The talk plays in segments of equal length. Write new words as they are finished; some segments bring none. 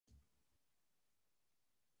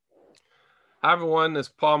Hi, everyone. It's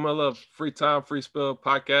Paul Miller of Free Time Free Spill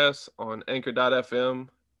podcast on Anchor.fm.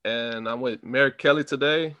 And I'm with Mary Kelly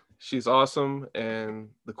today. She's awesome. And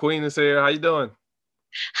the Queen is here. How you doing?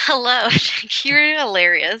 Hello, you're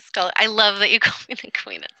hilarious. I love that you call me the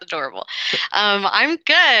queen. It's adorable. I'm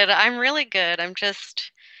good. I'm really good. I'm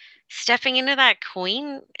just stepping into that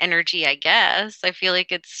queen energy, I guess. I feel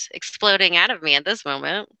like it's exploding out of me at this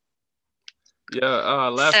moment.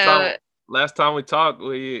 Yeah, So last time we talked,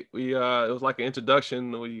 we it was like an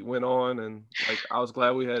introduction. We went on and like I was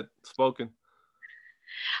glad we had spoken.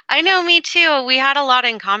 I know, me too. We had a lot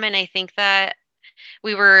in common. I think that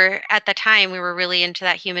we were at the time we were really into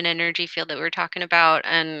that human energy field that we were talking about,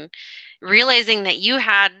 and realizing that you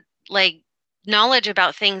had like knowledge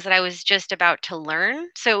about things that I was just about to learn.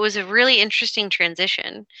 So it was a really interesting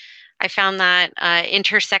transition. I found that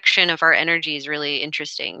intersection of our energies really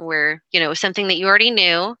interesting, where, something that you already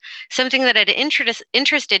knew, something that had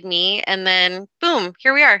interested me, and then boom,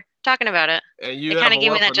 here we are talking about it. And It you kind have of a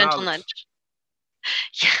gave me wealth that of gentle knowledge. nudge.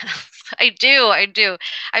 Yes, I do. I do.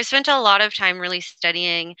 I've spent a lot of time really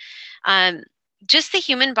studying um, just the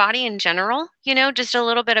human body in general. Just a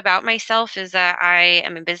little bit about myself is that I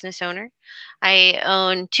am a business owner. I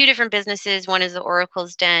own two different businesses. One is the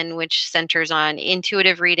Oracle's Den, which centers on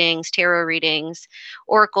intuitive readings, tarot readings,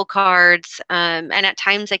 oracle cards, and at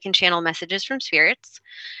times I can channel messages from spirits.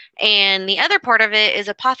 And the other part of it is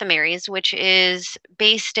apothecaries, which is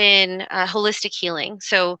based in holistic healing.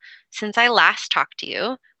 So, since I last talked to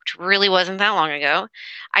you, which really wasn't that long ago,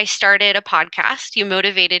 I started a podcast. You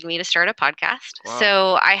motivated me to start a podcast. Wow.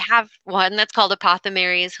 So, I have one that's called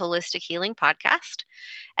Apothecaries Holistic Healing Podcast,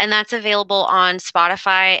 and that's available on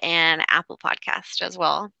Spotify and Apple Podcast as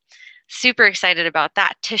well. Super excited about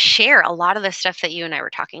that to share a lot of the stuff that you and I were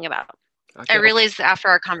talking about. I I can't realized after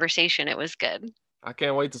our conversation it was good. I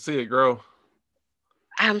can't wait to see it grow.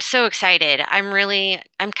 I'm so excited. I'm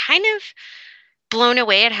kind of blown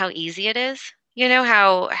away at how easy it is.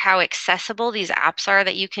 How accessible these apps are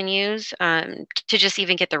that you can use to just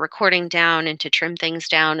even get the recording down and to trim things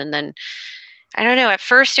down. And then I don't know. At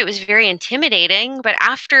first, it was very intimidating, but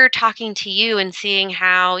after talking to you and seeing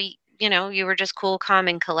how you were just cool, calm,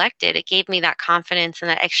 and collected, it gave me that confidence and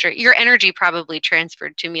that extra. Your energy probably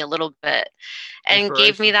transferred to me a little bit and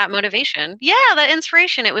gave me Inspiration. that motivation. Yeah, that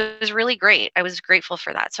inspiration. It was really great. I was grateful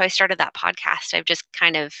for that. So I started that podcast. I've just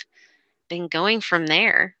kind of been going from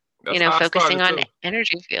there, That's how I focusing started on too.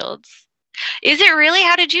 energy fields. Is it really?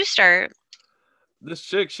 How did you start? This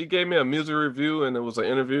chick, she gave me a music review and it was an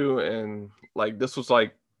interview and like this was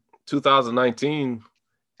like 2019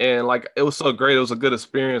 and like it was so great. It was a good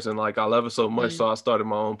experience and like I love it so much. Mm. So I started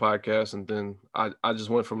my own podcast and then I just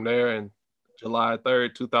went from there and July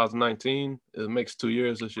 3rd, 2019. It makes 2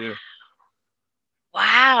 years this year.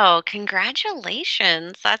 Wow,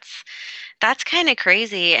 congratulations. That's kind of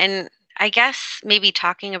crazy. And I guess maybe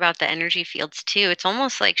talking about the energy fields too, it's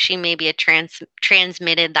almost like she maybe a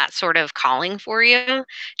transmitted that sort of calling for you,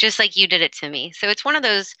 just like you did it to me. So it's one of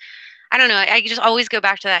those, I don't know, I just always go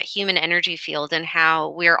back to that human energy field and how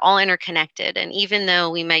we're all interconnected. And even though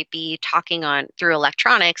we might be talking on through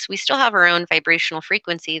electronics, we still have our own vibrational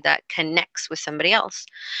frequency that connects with somebody else.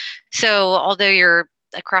 So, although you're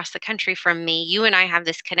across the country from me, you and I have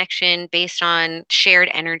this connection based on shared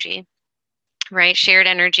energy, right? Shared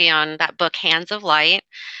energy on that book, Hands of Light,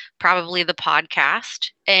 probably the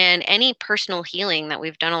podcast, and any personal healing that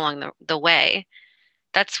we've done along the way.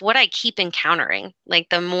 That's what I keep encountering. Like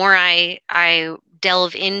the more I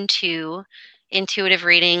delve into intuitive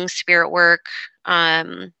reading, spirit work,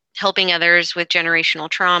 helping others with generational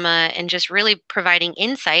trauma, and just really providing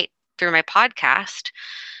insight through my podcast,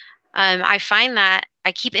 I find that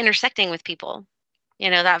I keep intersecting with people.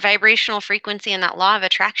 That vibrational frequency and that law of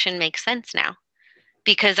attraction makes sense now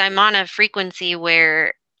because I'm on a frequency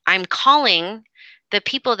where I'm calling the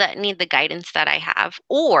people that need the guidance that I have,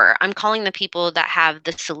 or I'm calling the people that have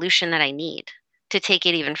the solution that I need to take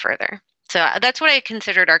it even further. So that's what I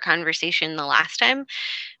considered our conversation the last time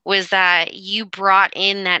was that you brought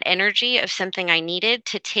in that energy of something I needed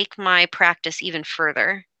to take my practice even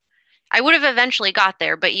further. I would have eventually got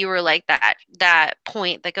there, but you were like that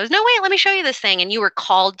point that goes, "No, wait, let me show you this thing." And you were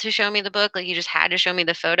called to show me the book, like you just had to show me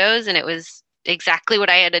the photos, and it was exactly what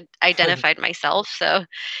I had identified myself. So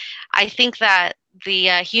I think that the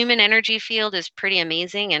human energy field is pretty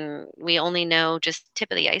amazing, and we only know just the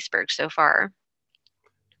tip of the iceberg so far.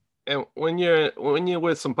 And when you're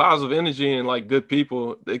with some positive energy and like good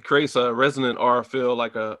people, it creates a resonant aura field,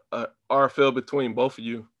 like a aura field between both of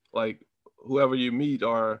you. Like whoever you meet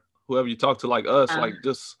or whoever you talk to, like us, Uh, like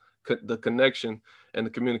just the connection and the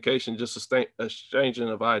communication, just exchanging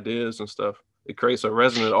of ideas and stuff. It creates a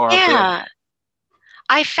resonant aura field. yeah,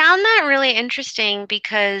 I found that really interesting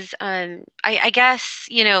because I guess,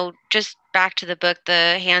 just back to the book,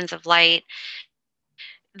 The Hands of Light,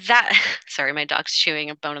 that sorry, my dog's chewing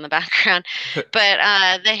a bone in the background.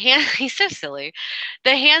 But the hand he's so silly.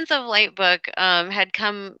 The Hands of Light book had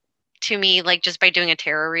come to me like just by doing a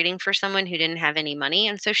tarot reading for someone who didn't have any money.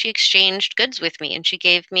 And so she exchanged goods with me and she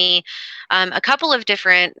gave me a couple of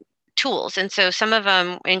different tools. And so some of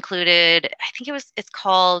them included, I think it's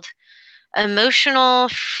called emotional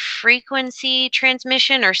frequency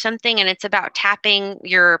transmission or something, and it's about tapping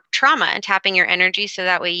your trauma and tapping your energy so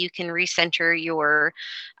that way you can recenter your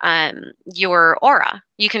aura.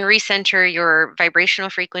 You can recenter your vibrational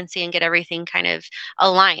frequency and get everything kind of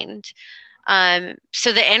aligned.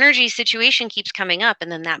 So the energy situation keeps coming up, and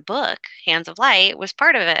then that book, Hands of Light, was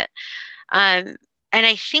part of it. um, and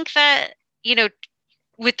I think that, you know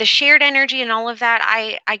with the shared energy and all of that,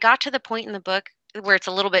 I got to the point in the book where it's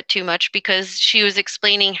a little bit too much because she was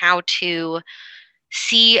explaining how to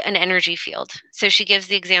see an energy field. So she gives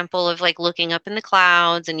the example of like looking up in the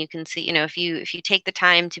clouds, and you can see, if you take the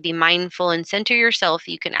time to be mindful and center yourself,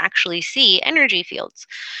 you can actually see energy fields.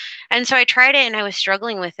 And so I tried it and I was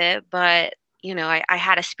struggling with it, but I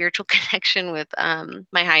had a spiritual connection with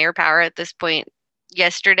my higher power at this point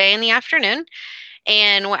yesterday in the afternoon.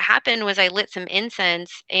 And what happened was I lit some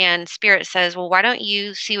incense, and Spirit says, well, why don't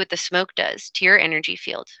you see what the smoke does to your energy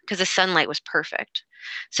field? Because the sunlight was perfect.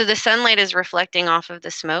 So the sunlight is reflecting off of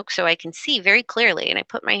the smoke, so I can see very clearly. And I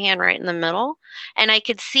put my hand right in the middle, and I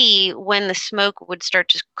could see when the smoke would start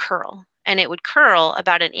to curl. And it would curl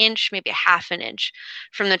about an inch, maybe a half an inch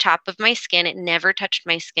from the top of my skin. It never touched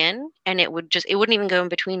my skin, and it wouldn't even go in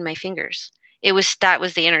between my fingers. That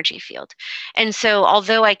was the energy field. And so,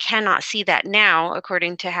 although I cannot see that now,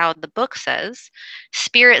 according to how the book says,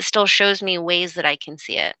 Spirit still shows me ways that I can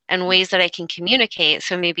see it and ways that I can communicate.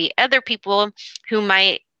 So maybe other people who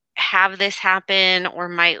might have this happen or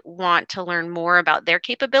might want to learn more about their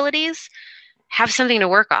capabilities have something to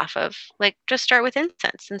work off of. Like just start with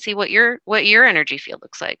incense and see what your energy field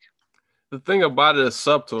looks like. The thing about it is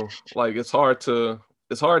subtle. Like it's hard to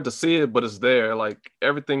see it, but it's there. Like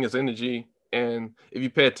everything is energy, and if you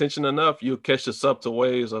pay attention enough, you'll catch the subtle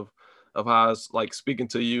ways of how it's like speaking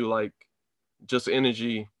to you, like just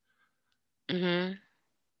energy. Hmm.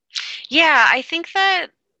 Yeah, I think that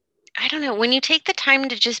I don't know, when you take the time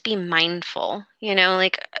to just be mindful,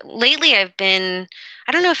 like lately I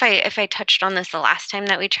don't know if I touched on this the last time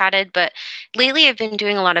that we chatted, but lately I've been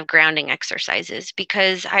doing a lot of grounding exercises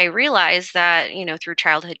because I realized that, through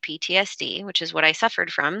childhood PTSD, which is what I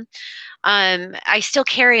suffered from, I still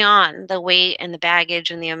carry on the weight and the baggage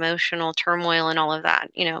and the emotional turmoil and all of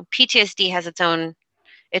that. PTSD has its own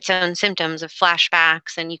symptoms of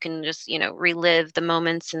flashbacks, and you can just relive the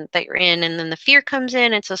moments that you're in, and then the fear comes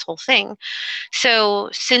in. It's this whole thing. So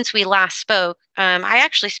since we last spoke, I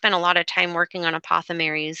actually spent a lot of time working on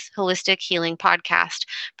Apothemary's holistic healing podcast,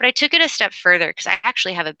 but I took it a step further because I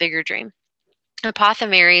actually have a bigger dream.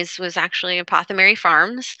 Apothemary's was actually Apothemary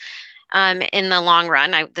Farms. In the long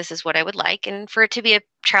run, this is what I would like, and for it to be a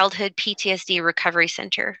childhood PTSD recovery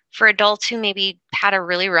center for adults who maybe had a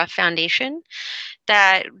really rough foundation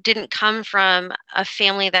that didn't come from a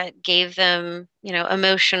family that gave them,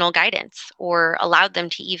 emotional guidance or allowed them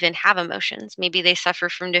to even have emotions. Maybe they suffer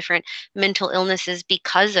from different mental illnesses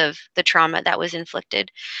because of the trauma that was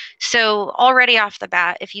inflicted. So, already off the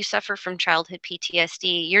bat, if you suffer from childhood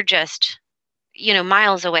PTSD, you're just,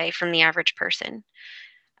 miles away from the average person.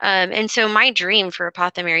 And so my dream for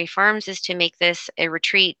Apothemary Farms is to make this a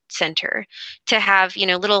retreat center, to have,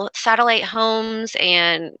 little satellite homes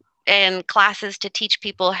and classes to teach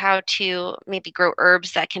people how to maybe grow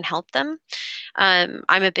herbs that can help them. I'm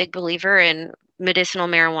a big believer in medicinal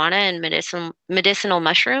marijuana and medicinal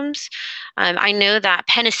mushrooms. I know that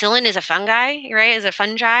penicillin is a fungi, right? Is a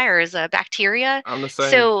fungi or is a bacteria. I'm the same.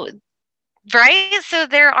 So right? So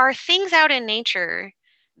there are things out in nature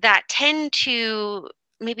that tend to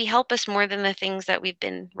maybe help us more than the things that we've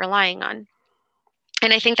been relying on.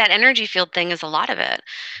 And I think that energy field thing is a lot of it.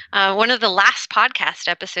 One of the last podcast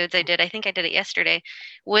episodes I did, I think I did it yesterday,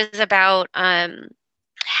 was about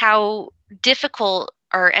how difficult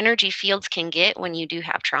our energy fields can get when you do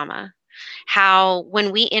have trauma. How,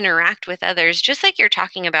 when we interact with others, just like you're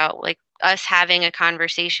talking about, like us having a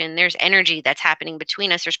conversation, there's energy that's happening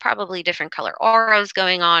between us. There's probably different color auras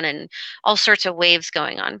going on and all sorts of waves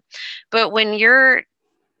going on. But when you're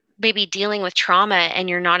maybe dealing with trauma and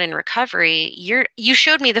you're not in recovery, you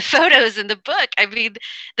showed me the photos in the book. I mean,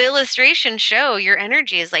 the illustrations show your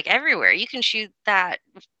energy is like everywhere. You can shoot that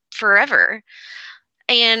forever.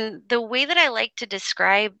 And the way that I like to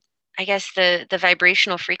describe, I guess the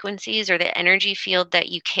vibrational frequencies or the energy field that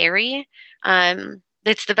you carry.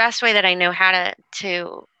 It's the best way that I know how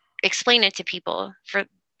to explain it to people, for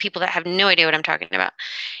people that have no idea what I'm talking about.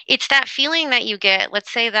 It's that feeling that you get.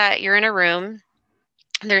 Let's say that you're in a room,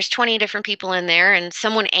 there's 20 different people in there, and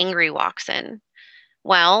someone angry walks in.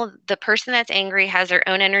 Well, the person that's angry has their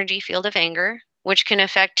own energy field of anger, which can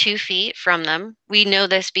affect 2 feet from them. We know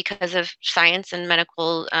this because of science and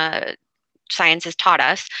medical science has taught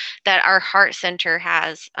us that our heart center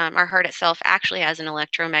has, our heart itself actually has an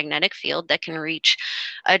electromagnetic field that can reach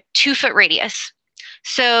a 2 foot radius.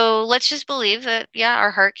 So let's just believe that, yeah,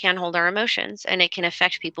 our heart can hold our emotions and it can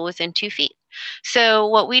affect people within 2 feet. So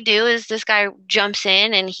what we do is this guy jumps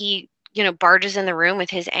in and he, barges in the room with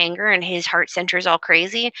his anger and his heart center is all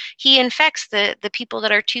crazy. He infects the people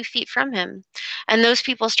that are 2 feet from him. And those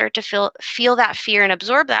people start to feel that fear and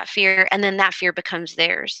absorb that fear, and then that fear becomes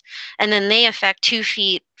theirs. And then they affect 2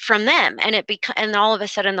 feet from them, and and all of a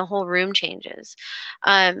sudden the whole room changes.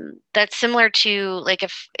 That's similar to like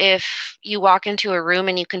if you walk into a room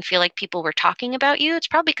and you can feel like people were talking about you, it's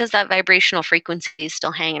probably because that vibrational frequency is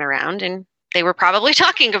still hanging around and they were probably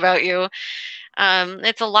talking about you.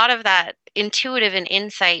 It's a lot of that intuitive and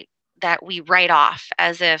insight that we write off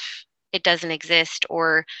as if it doesn't exist,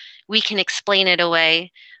 or we can explain it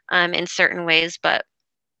away in certain ways. But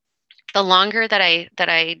the longer that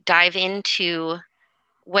I dive into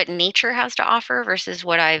what nature has to offer versus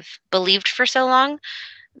what I've believed for so long,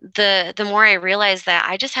 the more I realize that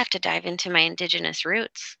I just have to dive into my indigenous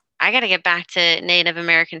roots. I got to get back to Native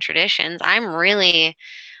American traditions. I'm really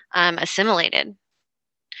assimilated.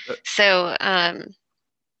 That, So, that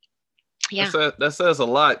yeah. says that says a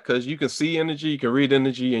lot because you can see energy, you can read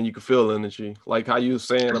energy, and you can feel energy. Like how you were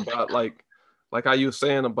saying Oh about like how you were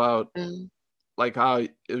saying about my God. like how if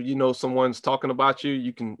you know someone's talking about you,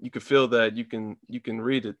 you can feel that, you can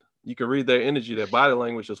read it, you can read their energy, their body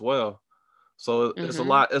language as well. So Mm-hmm.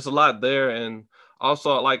 it's a lot there. And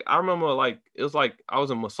also like I remember like it was like I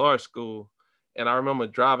was in massage school, and I remember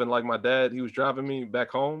driving, like my dad, he was driving me back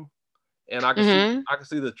home, and Mm-hmm. I could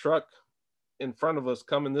see the truck in front of us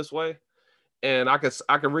coming this way, and I could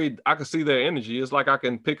see their energy. It's like I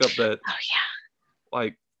can pick up that, Oh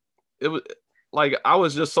like it was like I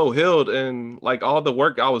was just so healed, and like all the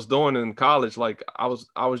work I was doing in college, like I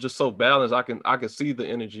was just so balanced. I could see the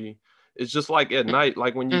energy. It's just like at yeah. night,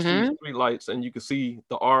 like when you see Mm-hmm. street lights and you can see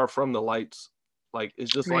the aura from the lights. Like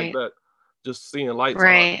it's just like Right. that. Just seeing lights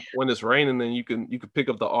Right. when it's raining, then you can pick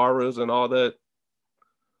up the auras and all that.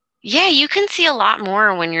 Yeah, you can see a lot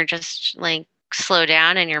more when you're just like slow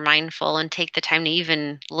down and you're mindful and take the time to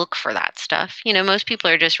even look for that stuff. Most people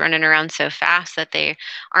are just running around so fast that they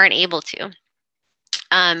aren't able to.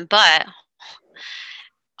 But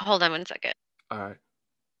hold on one second. All right.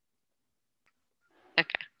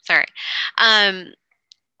 Okay, sorry. Um,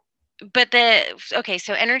 but okay,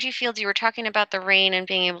 so energy fields, you were talking about the rain and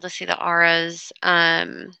being able to see the auras.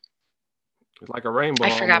 It's like a rainbow I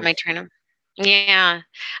forgot my almost. train of Yeah.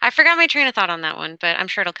 I forgot my train of thought on that one, but I'm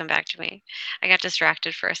sure it'll come back to me. I got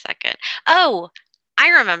distracted for a second. Oh, I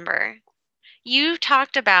remember. You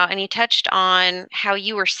talked about and you touched on how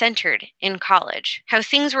you were centered in college, how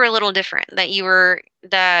things were a little different,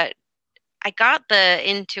 that I got the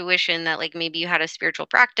intuition that like maybe you had a spiritual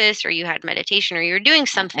practice or you had meditation or you were doing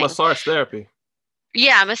something. Massage therapy.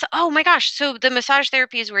 Yeah, oh my gosh. So the massage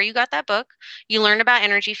therapy is where you got that book. You learned about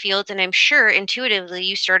energy fields, and I'm sure intuitively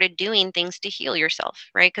you started doing things to heal yourself,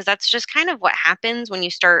 right? Because that's just kind of what happens when you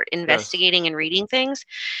start Yes. investigating and reading things.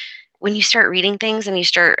 When you start reading things and you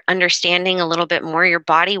start understanding a little bit more, your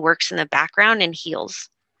body works in the background and heals.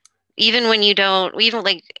 Even when you don't, even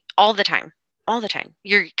like all the time,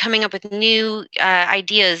 you're coming up with new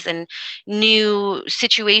ideas and new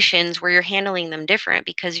situations where you're handling them different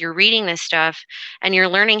because you're reading this stuff and you're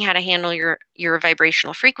learning how to handle your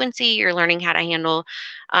vibrational frequency. You're learning how to handle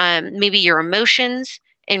maybe your emotions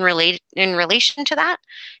in relation to that.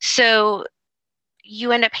 So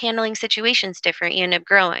you end up handling situations different. You end up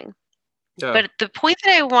growing. Yeah. But the point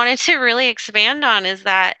that I wanted to really expand on is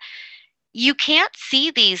that you can't see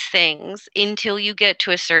these things until you get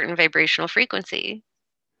to a certain vibrational frequency.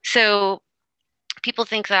 So people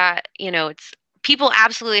think that, it's people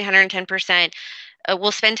absolutely 110%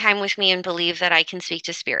 will spend time with me and believe that I can speak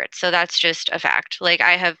to spirits. So that's just a fact. Like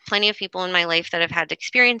I have plenty of people in my life that have had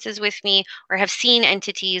experiences with me or have seen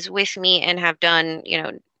entities with me and have done,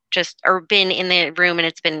 just or been in the room and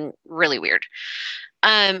it's been really weird.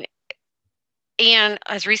 Um, and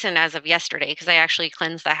as recent as of yesterday, because I actually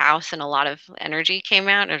cleansed the house and a lot of energy came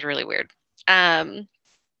out. It was really weird. Um,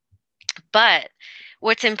 but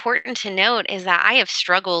what's important to note is that I have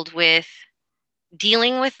struggled with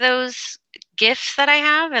dealing with those gifts that I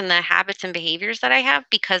have and the habits and behaviors that I have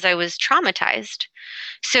because I was traumatized.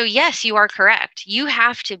 So, yes, you are correct. You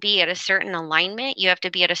have to be at a certain alignment. You have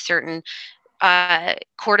to be at a certain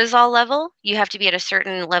cortisol level. You have to be at a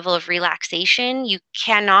certain level of relaxation. You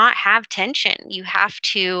cannot have tension. You have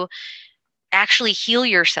to actually heal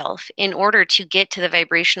yourself in order to get to the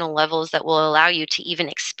vibrational levels that will allow you to even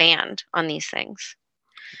expand on these things.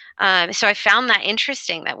 So I found that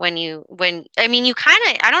interesting that when I mean, you kind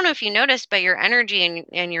of, I don't know if you noticed, but your energy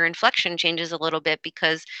and your inflection changes a little bit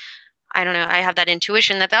because I don't know, I have that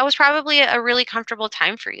intuition that that was probably a really comfortable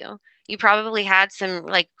time for you. You probably had some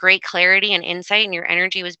like great clarity and insight, and your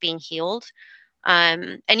energy was being healed.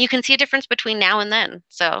 And you can see a difference between now and then.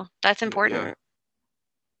 So that's Yeah. important.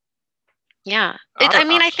 Yeah. I, I I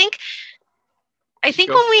mean, I think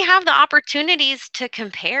go. when we have the opportunities to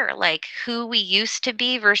compare like who we used to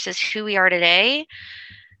be versus who we are today,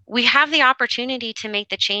 we have the opportunity to make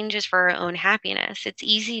the changes for our own happiness. It's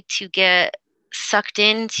easy to get sucked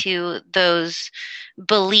into those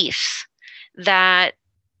beliefs that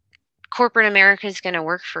corporate America is going to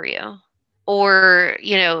work for you, or,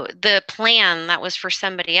 the plan that was for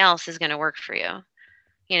somebody else is going to work for you.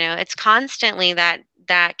 It's constantly that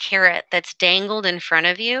carrot that's dangled in front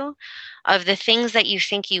of you of the things that you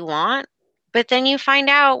think you want, but then you find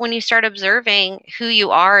out when you start observing who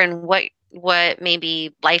you are and what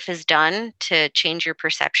maybe life has done to change your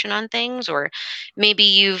perception on things, or maybe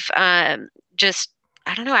you've just,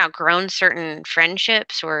 I don't know, outgrown certain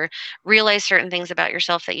friendships or realized certain things about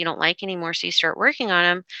yourself that you don't like anymore, so you start working on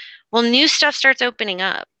them. Well, new stuff starts opening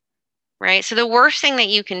up. Right. So the worst thing that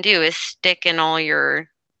you can do is stick in all your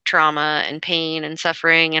trauma and pain and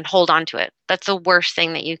suffering and hold on to it. That's the worst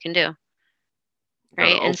thing that you can do.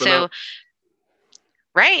 Gotta Right. And open so, up.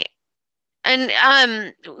 right. And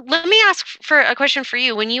let me ask for a question for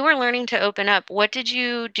you. When you were learning to open up, what did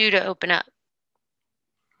you do to open up?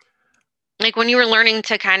 Like when you were learning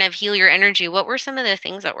to kind of heal your energy, what were some of the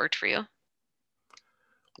things that worked for you?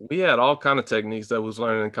 We had all kind of techniques that was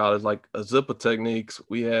learning in college, like a zipper techniques.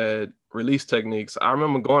 We had release techniques. I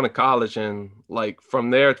remember going to college and like from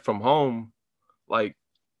there from home, like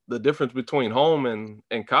the difference between home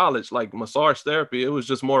and college, like massage therapy, it was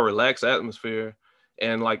just more relaxed atmosphere.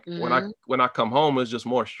 And like Hmm. when I come home, it's just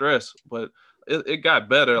more stress. But it got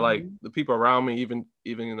better. Like Hmm. the people around me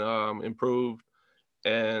even improved,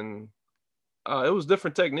 and it was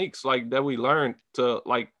different techniques like that we learned to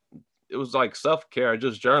like. It was like self care,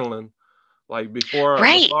 just journaling. Like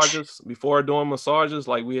Right. before doing massages,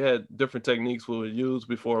 like we had different techniques we would use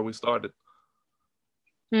before we started.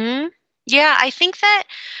 Hmm. Yeah, I think that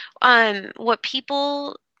what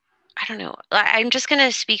people, I don't know. I'm just going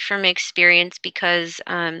to speak from experience because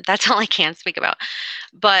that's all I can speak about.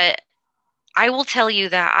 But I will tell you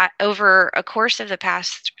that over a course of the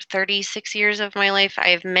past 36 years of my life, I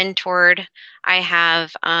have mentored, I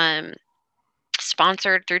have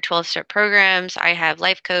sponsored through 12-step programs, I have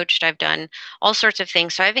life coached, I've done all sorts of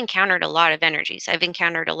things. So I've encountered a lot of energies. I've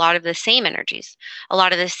encountered a lot of the same energies, a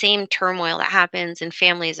lot of the same turmoil that happens in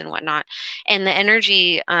families and whatnot. And the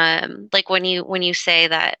energy, like when you say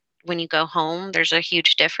that when you go home, there's a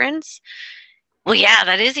huge difference. Well, yeah,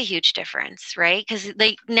 that is a huge difference, right? Because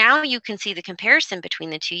like now you can see the comparison between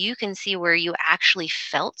the two. You can see where you actually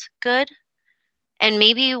felt good, and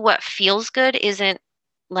maybe what feels good isn't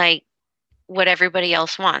like what everybody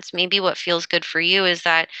else wants. Maybe what feels good for you is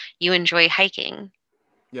that you enjoy hiking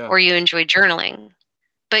Yeah, or you enjoy journaling.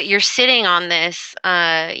 But you're sitting on this,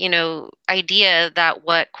 idea that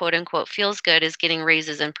what quote unquote feels good is getting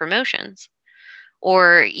raises and promotions,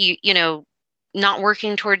 or not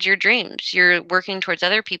working towards your dreams. You're working towards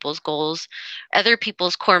other people's goals, other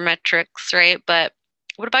people's core metrics, right? But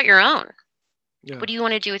what about your own? yeah, What do you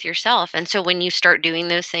want to do with yourself? And so when you start doing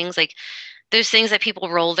those things, like those things that people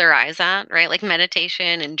roll their eyes at, right? Like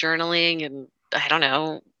meditation and journaling and I don't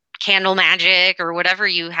know, candle magic or whatever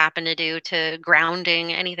you happen to do, to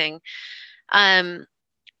grounding, anything. Um,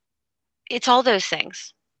 it's all those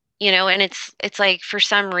things, and it's like for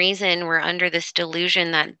some reason we're under this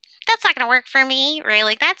delusion that that's not going to work for me, right?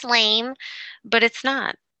 Like that's lame, but it's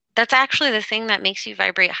not. That's actually the thing that makes you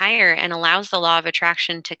vibrate higher and allows the law of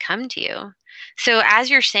attraction to come to you. So as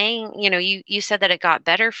you're saying, you said that it got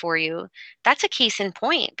better for you. That's a case in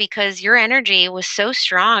point because your energy was so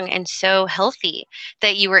strong and so healthy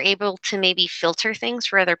that you were able to maybe filter things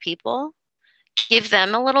for other people, give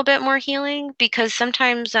them a little bit more healing, because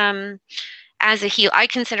sometimes as a I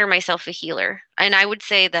consider myself a healer. And I would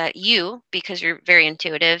say that you, because you're very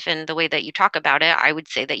intuitive and the way that you talk about it, I would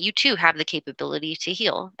say that you too have the capability to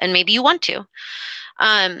heal. And maybe you want to.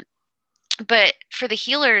 Um, But for the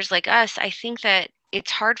healers like us, I think that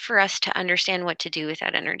it's hard for us to understand what to do with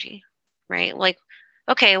that energy, right? Like,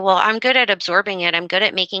 okay, well, I'm good at absorbing it. I'm good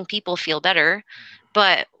at making people feel better.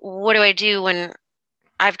 But what do I do when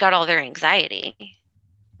I've got all their anxiety?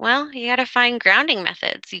 Well, you got to find grounding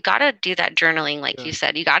methods. You got to do that journaling, like Yeah. you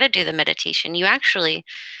said. You got to do the meditation. You actually,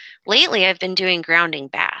 lately, I've been doing grounding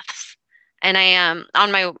baths. And I am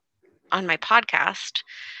on my podcast,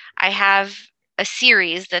 I have a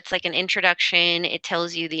series that's like an introduction. It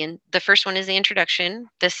tells you the first one is the introduction.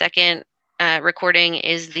 The second recording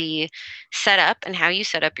is the setup and how you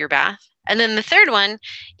set up your bath. And then the third one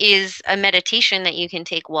is a meditation that you can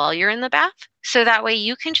take while you're in the bath. So that way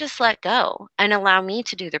you can just let go and allow me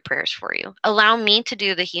to do the prayers for you. Allow me to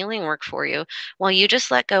do the healing work for you while you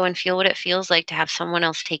just let go and feel what it feels like to have someone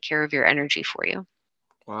else take care of your energy for you.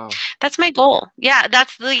 Wow. That's my goal. Yeah,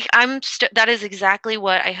 that is exactly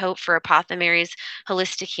what I hope for Apothemary's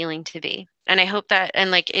holistic healing to be. And I hope that,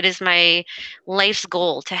 and like it is my life's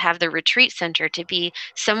goal to have the retreat center to be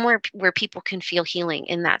somewhere where people can feel healing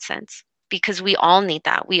in that sense, because we all need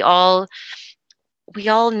that. We all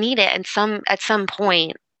need it at some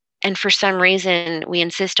point, and for some reason we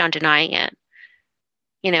insist on denying it.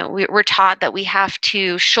 We're taught that we have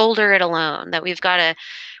to shoulder it alone, that we've got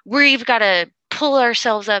to pull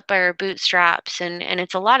ourselves up by our bootstraps, and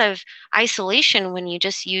it's a lot of isolation when you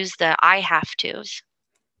just use the I have to's.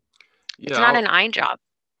 It's Yeah. not an I job,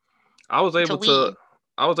 I was it's a able to we.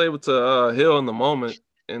 I was able to heal in the moment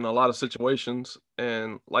in a lot of situations,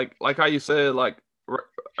 and like how you said like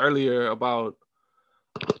earlier about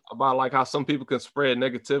like how some people can spread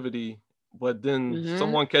negativity, but then Mhm.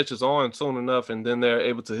 someone catches on soon enough, and then they're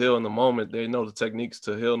able to heal in the moment. They know the techniques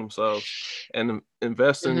to heal themselves, and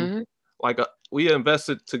investing Mhm. like we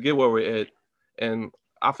invested to get where we're at, and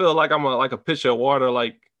I feel like I'm like a pitcher of water.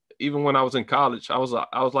 Like even when I was in college, I was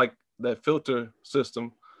like that filter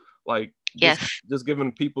system, like Yes. just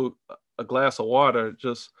giving people a glass of water,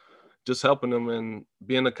 just helping them and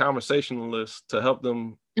being a conversationalist to help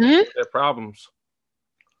them Mhm. with their problems.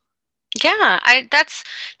 Yeah, that's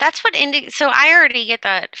what so I already get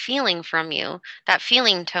that feeling from you, that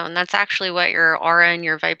feeling tone. That's actually what your aura and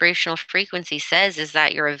your vibrational frequency says, is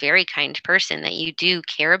that you're a very kind person, that you do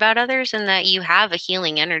care about others, and that you have a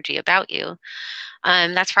healing energy about you.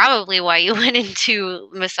 That's probably why you went into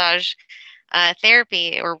massage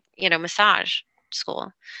therapy, or massage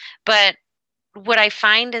school. But what I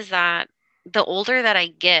find is that the older that I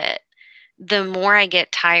get, the more I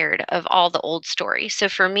get tired of all the old stories. So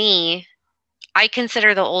for me, I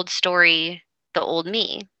consider the old story the old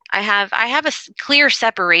me. I have a clear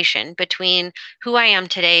separation between who I am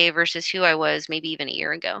today versus who I was maybe even a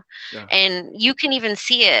year ago. Yeah. And you can even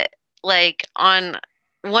see it like on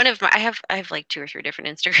one of my I have like two or three different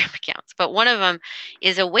Instagram accounts, but one of them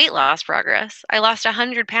is a weight loss progress. I lost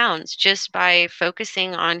 100 pounds just by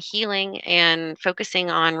focusing on healing and focusing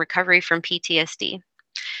on recovery from PTSD,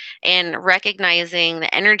 and recognizing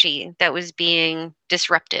the energy that was being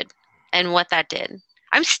disrupted and what that did.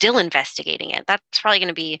 I'm still investigating it. That's probably going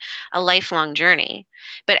to be a lifelong journey.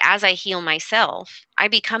 But as I heal myself, I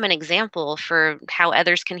become an example for how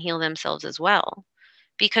others can heal themselves as well.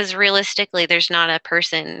 Because realistically, there's not a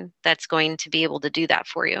person that's going to be able to do that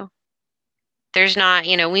for you. There's not,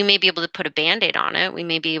 we may be able to put a band aid on it. We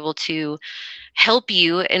may be able to help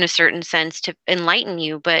you in a certain sense to enlighten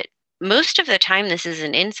you. But most of the time, this is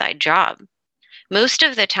an inside job. Most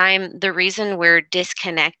of the time, the reason we're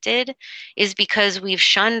disconnected is because we've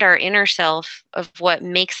shunned our inner self of what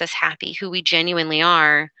makes us happy, who we genuinely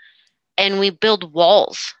are, and we build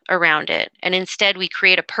walls around it. And instead, we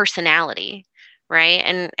create a personality,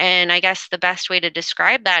 right? And I guess the best way to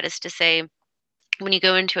describe that is to say, when you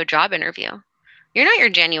go into a job interview, you're not your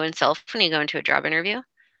genuine self when you go into a job interview.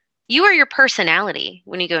 You are your personality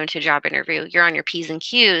when you go into a job interview. You're on your P's and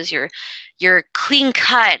Q's, you're clean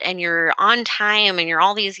cut, and you're on time, and you're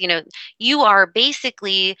all these, you are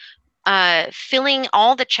basically filling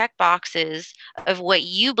all the check boxes of what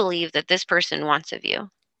you believe that this person wants of you.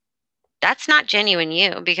 That's not genuine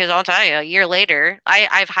you, because I'll tell you, a year later,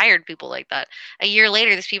 I've hired people like that. A year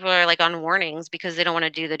later, these people are like on warnings because they don't want to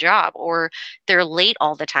do the job, or they're late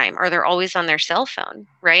all the time, or they're always on their cell phone,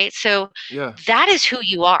 right? So Yeah. that is who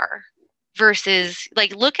you are, versus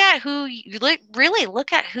like look at who you really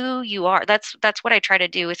look at who you are. That's what I try to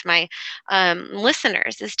do with my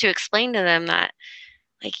listeners, is to explain to them that,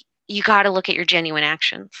 like, you got to look at your genuine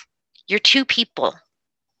actions. You're two people.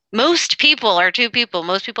 Most people are two people.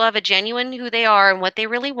 Most people have a genuine who they are and what they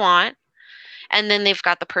really want, and then they've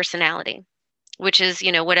got the personality, which is,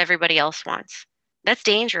 what everybody else wants. That's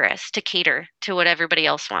dangerous, to cater to what everybody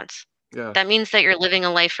else wants. Yeah. That means that you're living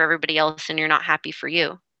a life for everybody else and you're not happy for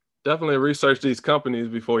you. Definitely research these companies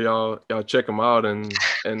before y'all check them out and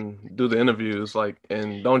do the interviews, like,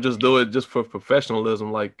 and don't just do it just for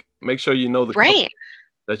professionalism. Like, make sure you know the company Right.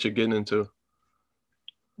 that you're getting into.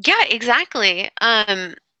 Yeah, exactly.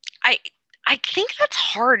 I I think that's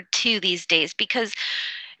hard too these days because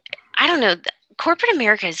I don't know. Corporate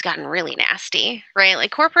America has gotten really nasty, right? Like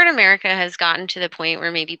corporate America has gotten to the point where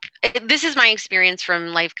maybe this is my experience from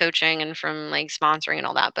life coaching and from like sponsoring and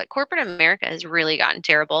all that, but corporate America has really gotten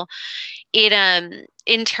terrible. It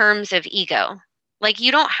in terms of ego. Like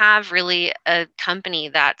you don't have really a company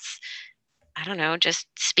that's I don't know, just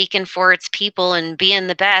speaking for its people and being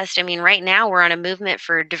the best. I mean, right now we're on a movement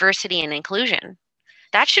for diversity and inclusion.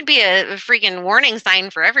 That should be a freaking warning sign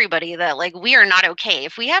for everybody that like we are not okay.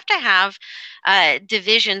 If we have to have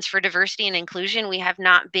divisions for diversity and inclusion, we have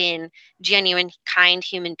not been genuine, kind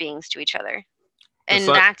human beings to each other, The and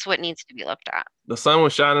sun, that's what needs to be looked at. the sun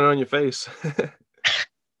was shining on your face.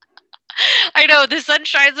 I know the sun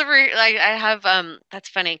shines over. Like I have that's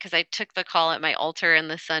funny because I took the call at my altar,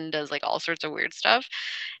 and the sun does like all sorts of weird stuff.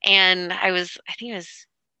 And I think it was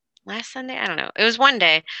last Sunday. I don't know. It was one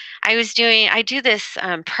day. I do this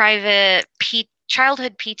private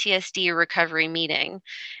childhood PTSD recovery meeting.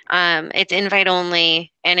 It's invite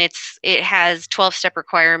only, and it has 12-step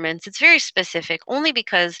requirements. It's very specific, only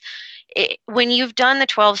because when you've done the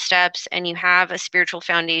 12 steps and you have a spiritual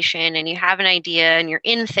foundation and you have an idea and you're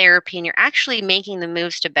in therapy and you're actually making the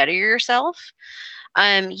moves to better yourself,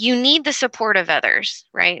 you need the support of others,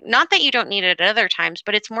 right? Not that you don't need it at other times,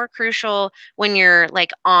 but it's more crucial when you're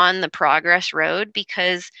like on the progress road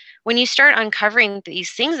because when you start uncovering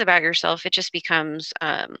these things about yourself, it just becomes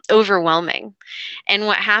overwhelming. And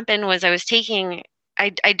what happened was I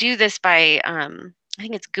do this by, I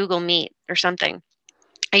think it's Google Meet or something.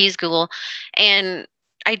 I use Google, and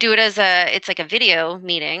I do it as it's like a video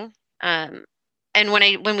meeting. Um, and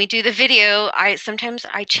when we do the video, I sometimes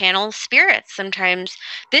I channel spirits. Sometimes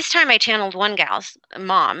this time I channeled one gal's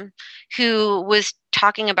mom who was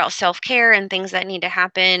talking about self-care and things that need to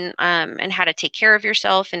happen, and how to take care of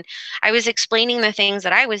yourself. And I was explaining the things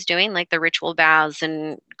that I was doing, like the ritual baths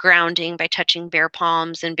and grounding by touching bare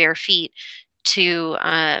palms and bare feet to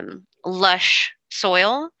lush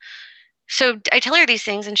soil. So I tell her these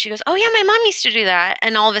things, and she goes, "Oh yeah, my mom used to do that."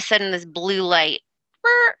 And all of a sudden, this blue light,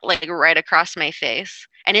 like right across my face,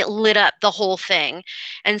 and it lit up the whole thing.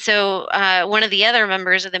 And so one of the other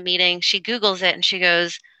members of the meeting, she Googles it, and she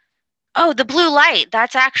goes, "Oh, the blue light.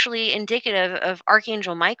 That's actually indicative of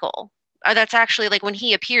Archangel Michael. That's actually like when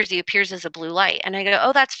he appears as a blue light." And I go,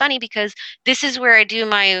 "Oh, that's funny because this is where I do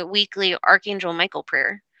my weekly Archangel Michael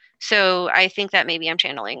prayer." So I think that maybe I'm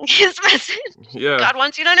channeling his message. Yeah. God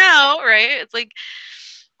wants you to know, right? It's like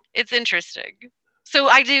it's interesting. So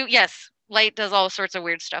I do, yes, light does all sorts of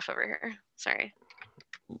weird stuff over here. Sorry.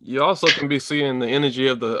 You also can be seeing the energy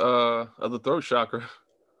of the throat chakra.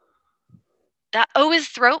 That is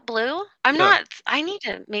throat blue? I'm Yeah. not I need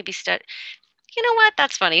to maybe study. You know what?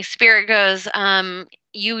 That's funny. Spirit goes,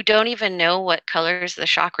 you don't even know what colors the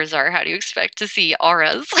chakras are. How do you expect to see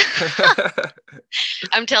auras?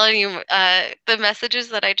 I'm telling you, the messages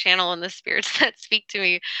that I channel and the spirits that speak to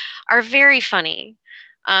me are very funny.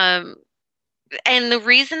 Um, and the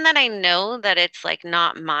reason that I know that it's like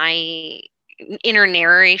not my inner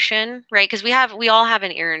narration, right? Because we all have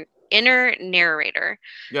an inner narrator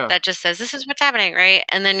Yeah. that just says this is what's happening, right?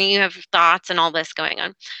 And then you have thoughts and all this going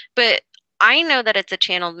on. But I know that it's a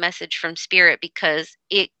channeled message from spirit because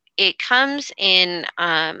it comes in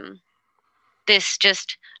this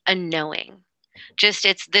just a knowing. Just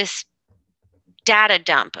it's this data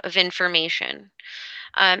dump of information.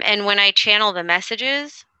 And when I channel the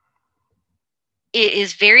messages, it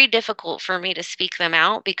is very difficult for me to speak them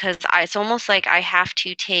out because it's almost like I have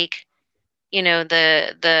to take,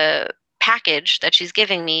 the package that she's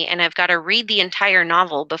giving me, and I've got to read the entire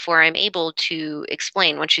novel before I'm able to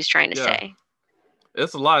explain what she's trying to Yeah. say.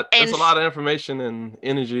 It's a lot. It's And a lot of information and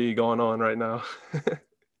energy going on right now.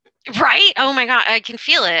 right? Oh my God, I can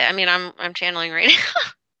feel it. I mean, I'm channeling right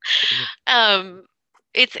now.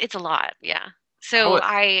 It's a lot, yeah. I So would.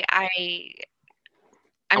 I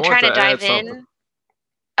I'm want trying to to add dive something. in.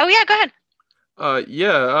 Oh yeah, go ahead.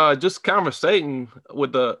 Yeah. Just conversating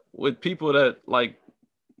with people that like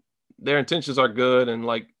their intentions are good, and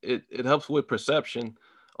like it helps with perception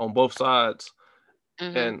on both sides.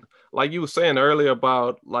 Hmm. And like you were saying earlier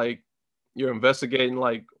about like you're investigating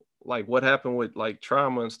like what happened with like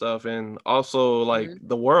trauma and stuff, and also like Hmm.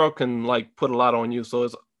 the world can like put a lot on you, so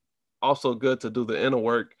it's also good to do the inner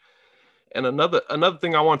work. And another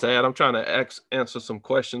thing I want to add, I'm trying to answer some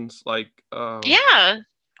questions like Yeah.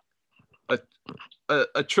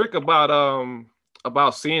 A trick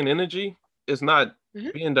about seeing energy is not Hmm.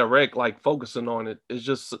 being direct, like focusing on it. It's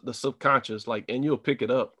just the subconscious, like, and you'll pick it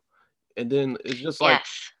up. And then it's just like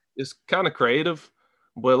Yes. it's kind of creative,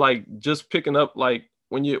 but like just picking up, like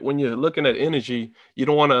when you're looking at energy, you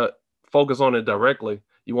don't want to focus on it directly.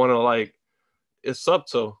 You want to like it's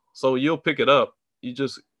subtle, so you'll pick it up. You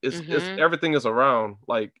just it's Hmm. everything is around,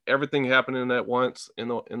 like everything happening at once in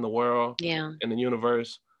the world, Yeah. in the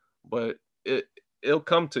universe, but it it'll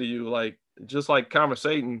come to you like just like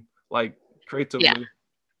conversating, like Yeah. creatively,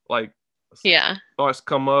 like Yeah. thoughts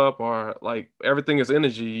come up, or like everything is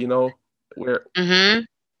energy, where Hmm.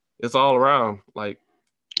 it's all around, like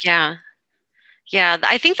Yeah. Yeah,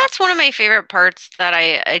 I think that's one of my favorite parts that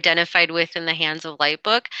I identified with in the Hands of Light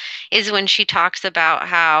book is when she talks about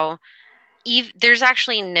how there's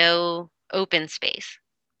actually no open space.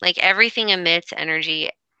 Like everything emits energy,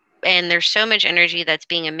 and there's so much energy that's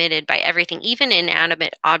being emitted by everything, even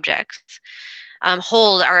inanimate objects.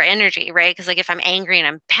 Hold our energy, right? Because like if I'm angry and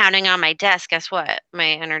I'm pounding on my desk, guess what? My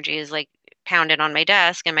energy is like pounded on my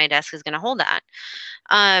desk, and my desk is going to hold that.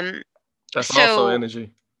 Um, that's also so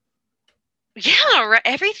energy. yeah,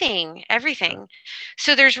 everything, Yeah. everything.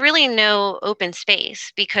 So there's really no open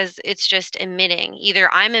space because it's just emitting. Either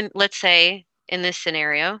let's say in this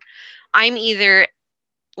scenario, I'm either,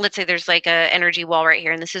 let's say there's like a energy wall right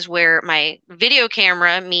here, and this is where my video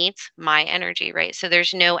camera meets my energy, right? So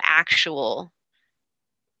there's no actual,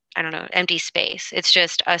 I don't know, empty space. It's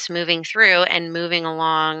just us moving through and moving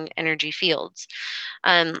along energy fields.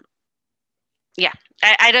 Um, yeah,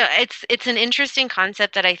 I don't. It's an interesting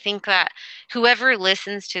concept that I think that whoever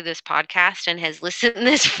listens to this podcast and has listened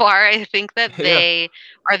this far, I think that Yeah, they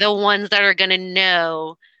are the ones that are going to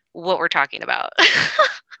know what we're talking about.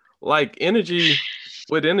 like energy,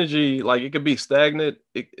 with energy, like it could be stagnant,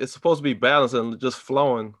 it's supposed to be balanced and just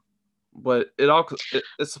flowing, but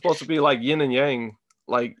it's supposed to be like yin and yang.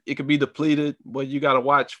 Like it could be depleted, but you got to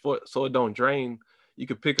watch for so it don't drain. You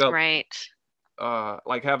could pick up, Right.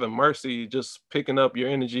 like having mercy, just picking up your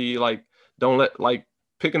energy, like don't let like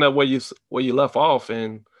picking up where you left off,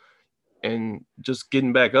 and just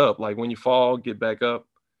getting back up. Like when you fall, get back up.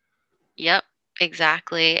 Yep.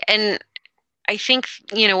 Exactly. And I think,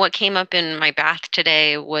 what came up in my bath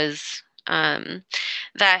today was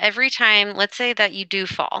that every time, let's say that you do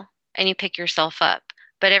fall and you pick yourself up,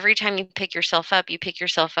 but every time you pick yourself up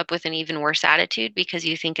with an even worse attitude because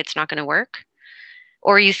you think it's not going to work.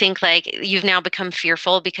 Or you think like you've now become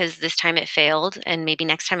fearful because this time it failed and maybe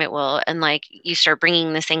next time it will. And like you start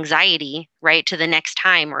bringing this anxiety, right, to the next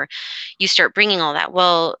time, or you start bringing all that.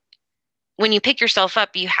 Well, when you pick yourself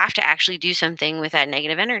up, you have to actually do something with that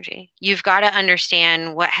negative energy. You've got to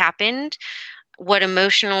understand what happened, what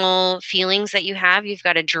emotional feelings that you have. You've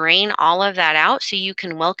got to drain all of that out so you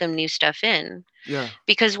can welcome new stuff in. Yeah.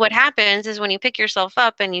 Because what happens is when you pick yourself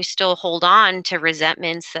up and you still hold on to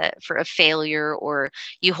resentments for a failure, or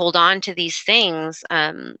you hold on to these things,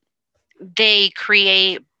 they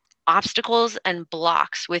create obstacles and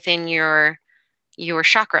blocks within your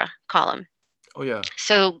chakra column. Oh yeah.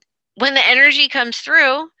 So when the energy comes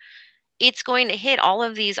through, it's going to hit all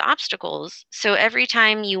of these obstacles. So every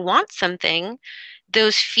time you want something,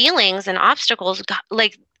 those feelings and obstacles,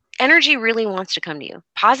 like energy really wants to come to you.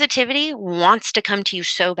 Positivity wants to come to you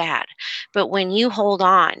so bad. But when you hold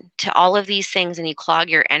on to all of these things and you clog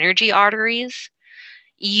your energy arteries,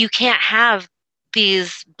 you can't have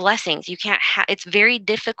these blessings. You can't have, it's very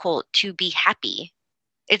difficult to be happy.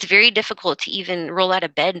 It's very difficult to even roll out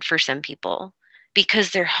of bed for some people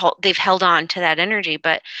because they've held on to that energy.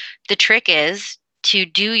 But the trick is to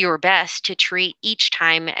do your best to treat each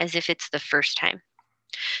time as if it's the first time.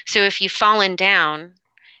 So if you've fallen down,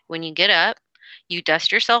 when you get up, you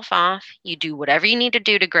dust yourself off, you do whatever you need to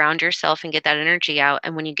do to ground yourself and get that energy out.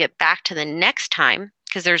 And when you get back to the next time,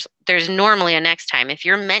 because there's normally a next time. If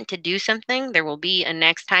you're meant to do something, there will be a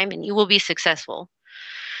next time and you will be successful.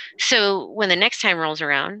 So when the next time rolls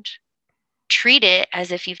around, treat it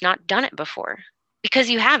as if you've not done it before because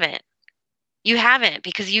you haven't. You haven't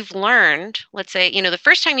because you've learned, let's say, the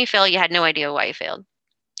first time you fail, you had no idea why you failed.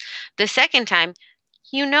 The second time,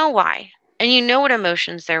 you know why, and you know what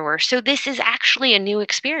emotions there were. So this is actually a new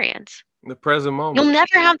experience. In the present You'll moment.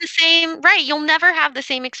 never have the same, right? You'll never have the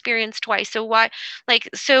same experience twice. So why,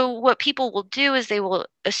 so what people will do is they will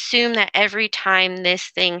assume that every time this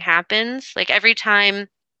thing happens, like every time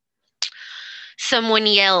someone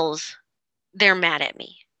yells, they're mad at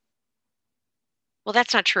me. Well,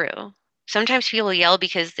 that's not true. Sometimes people yell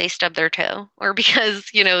because they stubbed their toe or because,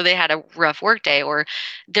 they had a rough work day, or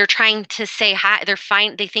they're trying to say hi. They're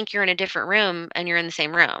fine. They think you're in a different room and you're in the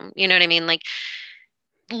same room. You know what I mean? Like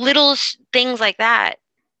little things like that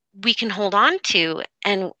we can hold on to,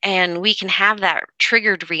 and we can have that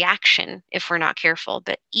triggered reaction if we're not careful,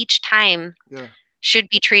 but each time Yeah. should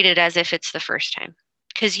be treated as if it's the first time,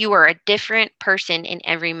 because you are a different person in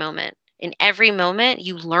every moment. In every moment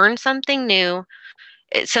you learn something new,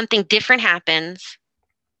 something different happens,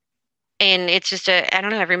 and it's just a, I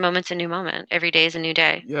don't know, every moment's a new moment, every day is a new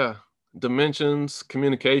day. Yeah. Dimensions,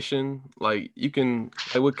 communication, like you can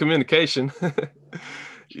like with communication,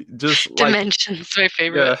 just like Dimensions, my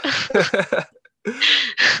favorite. yeah.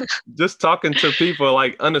 Just talking to people,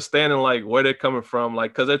 like understanding like where they're coming from,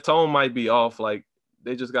 like because their tone might be off, like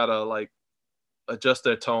they just gotta like adjust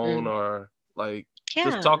their tone Mm, or like yeah.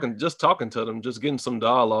 just talking to them, just getting some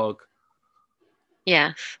dialogue.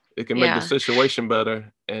 Yes. It can make the Yeah. situation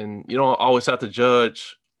better, and you don't always have to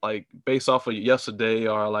judge like based off of yesterday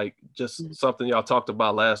or like just something y'all talked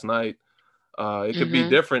about last night. It could be Mm-hmm.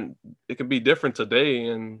 different. It could be different today,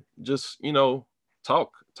 and just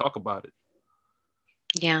talk about it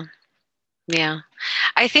Yeah. Yeah.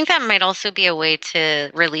 I think that might also be a way to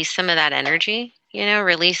release some of that energy,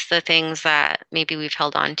 release the things that maybe we've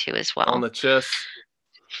held on to as on well. the chest.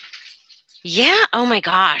 Yeah. Oh my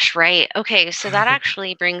gosh. Right. Okay. So that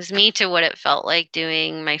actually brings me to what it felt like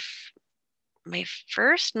doing my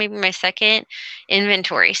first, maybe my second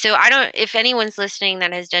inventory. So I don't, if anyone's listening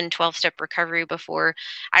that has done 12-step recovery before,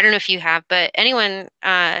 I don't know if you have, but anyone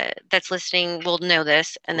that's listening will know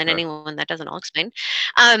this. And then Okay. anyone that doesn't, I'll explain.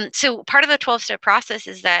 So part of the 12-step process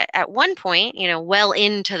is that at one point, well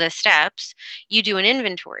into the steps, you do an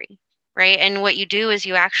inventory. Right. And what you do is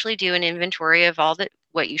you actually do an inventory of all the,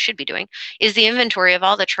 what you should be doing is the inventory of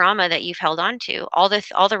all the trauma that you've held on to, all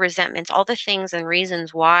the resentments, all the things and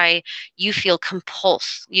reasons why you feel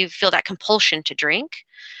that compulsion to drink.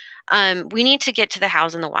 We need to get to the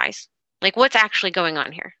hows and the whys, like what's actually going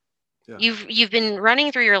on here. Yeah. You've been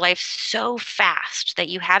running through your life so fast that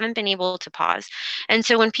you haven't been able to pause. And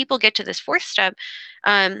so when people get to this fourth step,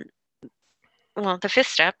 um, well, the fifth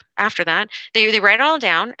step after that, they write it all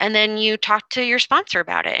down, and then you talk to your sponsor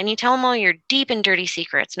about it and you tell them all your deep and dirty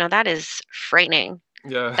secrets. Now that is frightening.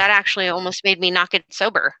 Yeah. That actually almost made me not get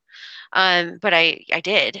sober. But I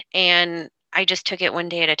did. And I just took it one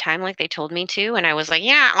day at a time, like they told me to. And I was like,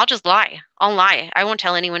 yeah, I'll just lie. I'll lie. I won't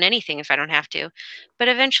tell anyone anything if I don't have to. But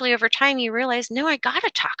eventually, over time, you realize, no, I got to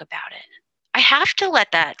talk about it. I have to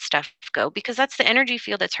let that stuff go because that's the energy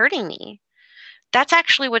field that's hurting me. That's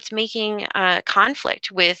actually what's making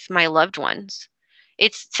conflict with my loved ones.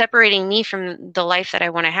 It's separating me from the life that I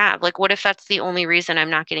want to have. Like, what if that's the only reason I'm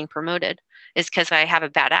not getting promoted is because I have a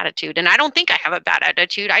bad attitude? And I don't think I have a bad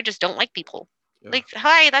attitude. I just don't like people. Yeah. Like,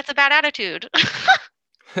 hi, that's a bad attitude.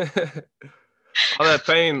 All that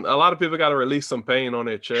pain. A lot of people got to release some pain on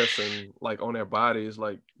their chest and like on their bodies.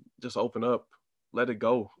 Like just open up, let it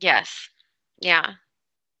go. Yes. Yeah.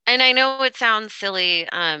 And I know it sounds silly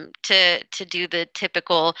to do the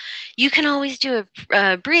typical. You can always do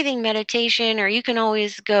a breathing meditation, or you can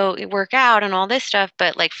always go work out and all this stuff.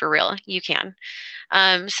 But like for real, you can.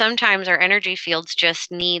 Sometimes our energy fields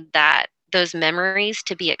just need those memories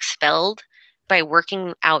to be expelled by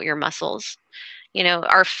working out your muscles.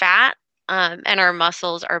 Our fat and our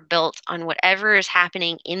muscles are built on whatever is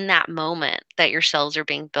happening in that moment that your cells are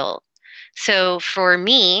being built. So for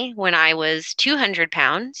me, when I was 200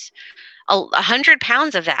 pounds, 100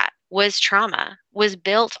 pounds of that was trauma, was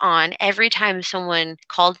built on every time someone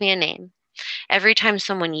called me a name, every time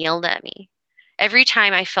someone yelled at me, every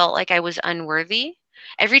time I felt like I was unworthy,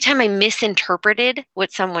 every time I misinterpreted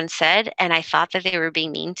what someone said and I thought that they were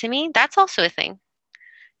being mean to me. That's also a thing.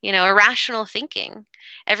 Irrational thinking.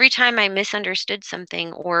 Every time I misunderstood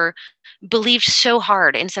something or believed so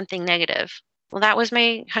hard in something negative. Well, that was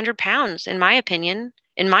my 100 pounds, in my opinion,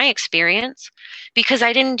 in my experience, because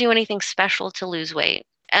I didn't do anything special to lose weight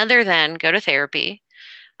other than go to therapy,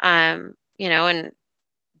 and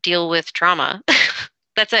deal with trauma.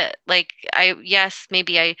 That's it. Like, yes,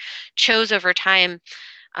 maybe I chose over time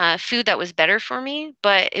food that was better for me,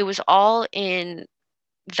 but it was all in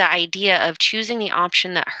the idea of choosing the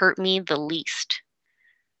option that hurt me the least.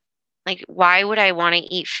 Like, why would I want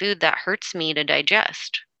to eat food that hurts me to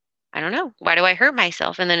digest? I don't know. Why do I hurt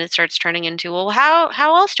myself? And then it starts turning into, well, how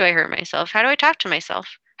else do I hurt myself? How do I talk to myself?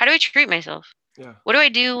 How do I treat myself? Yeah. What do I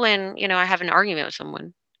do when, I have an argument with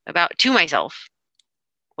someone about to myself?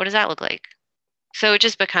 What does that look like? So it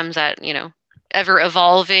just becomes that, ever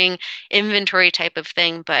evolving inventory type of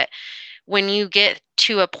thing. But when you get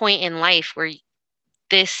to a point in life where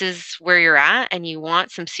this is where you're at and you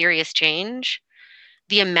want some serious change,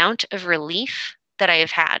 the amount of relief that I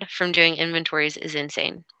have had from doing inventories is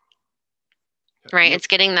insane, Yeah. right? You It's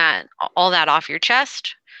getting all that off your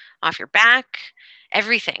chest. off your back,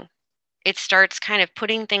 everything. It starts kind of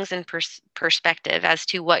putting things in perspective as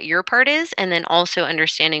to what your part is, and then also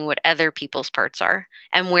understanding what other people's parts are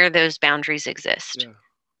and where those boundaries exist. Yeah.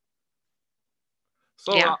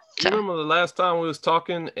 So Yeah. you So, remember the last time we was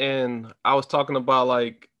talking, and I was talking about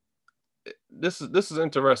like this is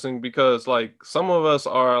interesting because like some of us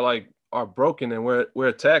are like are broken and we're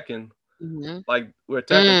attacking hmm like we're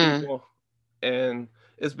attacking mm, people, and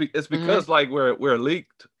it's hmm because like we're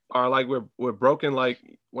leaked or like we're broken. Like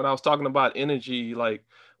when I was talking about energy, like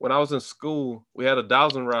when I was in school, we had a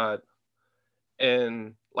dowsing rod,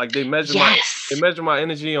 and like they yes. measure my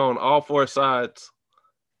energy on all four sides,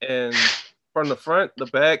 and from the front, the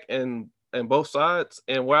back, and both sides,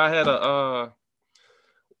 and where I had a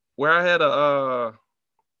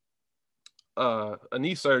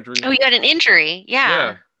knee surgery. Oh, you had an injury. Yeah,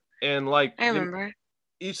 Yeah, and like I they remember.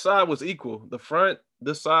 each side was equal. The front,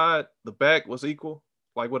 this side, the back was equal.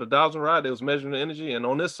 Like with a dowsing rod, it was measuring the energy, and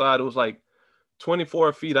on this side, it was like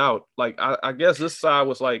 24 feet out. Like I guess this side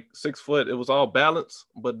was like 6 foot. It was all balanced,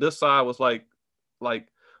 but this side was like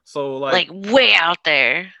so like Like way out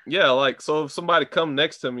there. yeah, like so if somebody come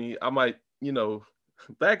next to me, I might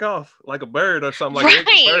back off like a bird or something, like an injured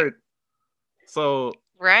Right. bird. So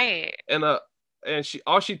Right. and she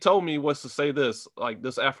all she told me was to say this, like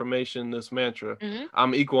this affirmation, this mantra, hmm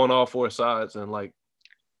I'm equal on all four sides, and like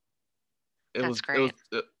That's it was great.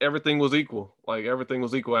 everything was equal, like everything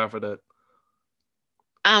was equal after that.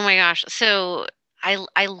 Oh my gosh. So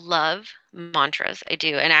I love mantras. I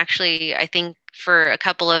do. And actually, I think for a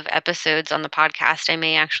couple of episodes on the podcast, I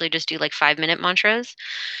may actually just do like 5-minute mantras.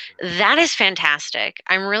 That is fantastic.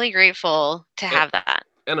 I'm really grateful to and, have that.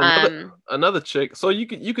 and Um, another chick, so you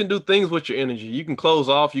can do things with your energy. You can close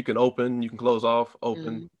off, you can open, you can close off,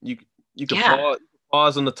 open, mm, you can yeah.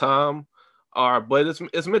 pause in the time, or but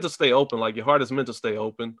it's meant to stay open, like your heart is meant to stay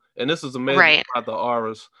open, and this is amazing Right. about the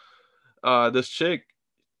auras. This chick,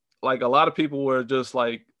 like a lot of people were just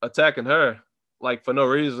like attacking her like for no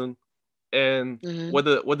reason, and hmm what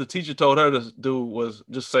the teacher told her to do was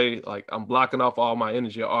just say like I'm blocking off all my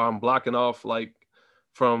energy, or I'm blocking off like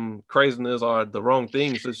from craziness or the wrong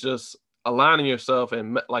things. It's just aligning yourself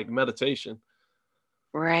and like meditation.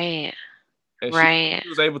 Right. And Right. she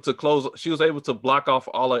was able to close, she was able to block off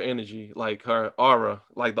all her energy, like her aura,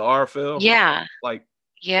 like the aura field, Yeah. like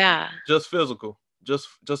Yeah. just physical, just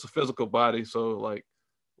a physical body. So like,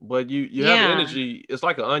 but you have Yeah. energy, it's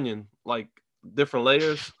like an onion, like different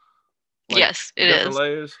layers, like Yes, it different is.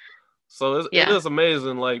 layers. So it Yeah. is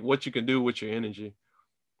amazing, like what you can do with your energy.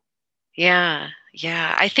 Yeah,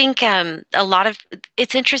 yeah. I think a lot of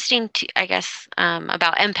it's interesting to, I guess,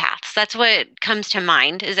 about empaths. That's what comes to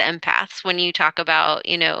mind is empaths when you talk about,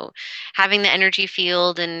 having the energy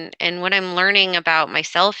field and what I'm learning about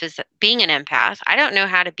myself is that being an empath. I don't know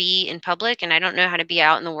how to be in public and I don't know how to be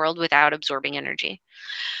out in the world without absorbing energy.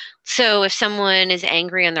 So if someone is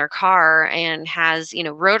angry in their car and has,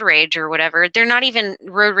 road rage or whatever, they're not even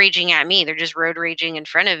road raging at me. They're just road raging in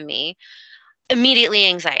front of me, immediately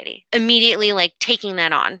anxiety, immediately like taking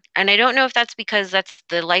that on. And I don't know if that's because that's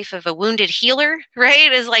the life of a wounded healer,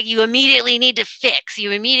 right? Is like you immediately need to fix,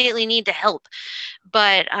 you immediately need to help.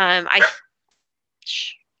 But I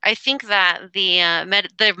think that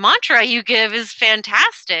the mantra you give is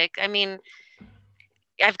fantastic. I mean,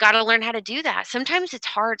 I've got to learn how to do that. Sometimes it's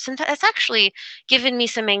hard. Sometimes it's actually given me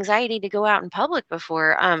some anxiety to go out in public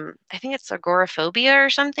before. I think it's agoraphobia or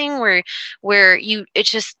something where you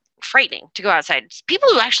it's just frightening to go outside. It's people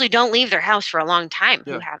who actually don't leave their house for a long time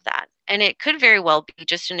who Yeah, have that, and it could very well be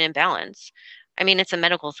just an imbalance. I mean, it's a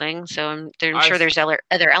medical thing, so I'm I sure there's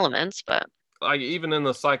other elements, but like even in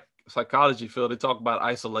the psychology field, they talk about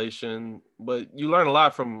isolation, but you learn a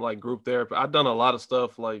lot from like group therapy. I've done a lot of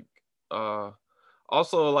stuff like uh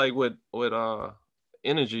also like with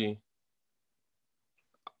energy.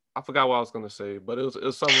 I forgot what I was gonna say, but it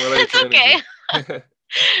was something related it's to okay. energy.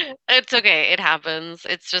 It's okay. It happens.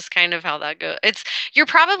 It's just kind of how that goes. You're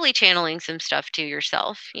probably channeling some stuff to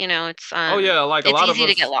yourself. Oh yeah, like It's easy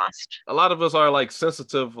to get lost. a lot of us are like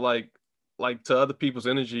sensitive, like to other people's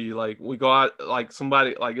energy. Like we go out, like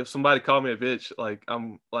somebody, like if somebody called me a bitch, like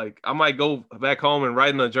I'm like I might go back home and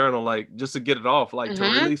write in a journal, like just to get it off, like to Mhm.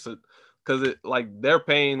 release it, because it like their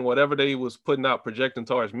pain, whatever they was putting out, projecting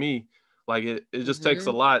towards me, like it just takes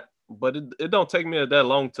a Mhm. lot. But it don't take me that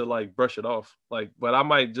long to like brush it off. Like, but I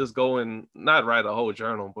might just go and not write a whole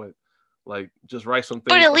journal, but like just write some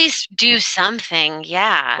But things, at least do something.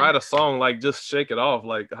 Yeah. write a song, like just shake it off,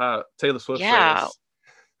 like how Taylor Swift Yeah. says.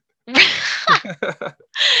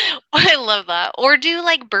 I love that. Or do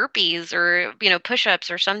like burpees or, push-ups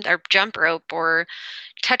or jump rope or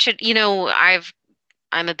touch it. I've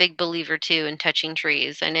I'm a big believer too in touching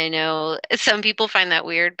trees. And I know some people find that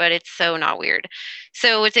weird, but it's so not weird.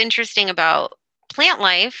 So what's interesting about plant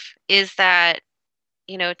life is that,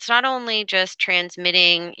 it's not only just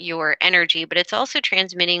transmitting your energy, but it's also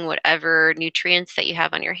transmitting whatever nutrients that you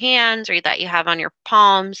have on your hands or that you have on your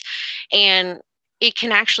palms. And it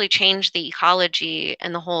can actually change the ecology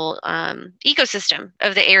and the whole ecosystem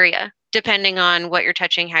of the area, depending on what you're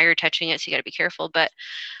touching, how you're touching it. So you got to be careful.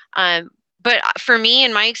 Um, but for me,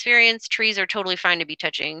 in my experience, trees are totally fine to be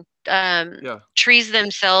touching. Yeah. Trees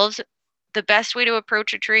themselves, the best way to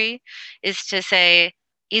approach a tree is to say,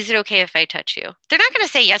 "Is it okay if I touch you?" They're not going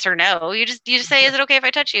to say yes or no. You just say, "Is it okay if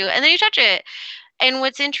I touch you?" And then you touch it. And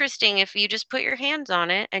what's interesting, if you just put your hands on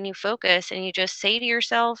it and you focus and you just say to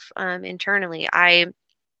yourself internally, I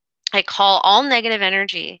call all negative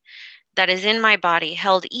energy that is in my body,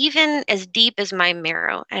 held even as deep as my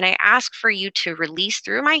marrow, and I ask for you to release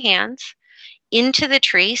through my hands into the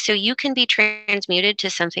tree so you can be transmuted to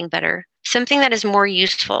something better, something that is more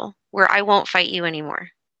useful, where I won't fight you anymore.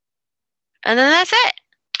 And then that's it.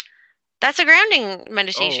 That's a grounding Oh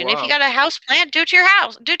meditation. If you wow. got a house plant, do it to your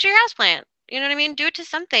house. Do it to your house plant. You know what I mean? Do it to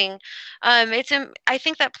something. I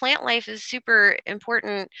think that plant life is super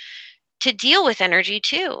important to deal with energy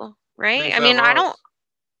too, right? Thanks, I mean, Alvarez.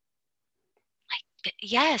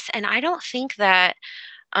 yes, and um,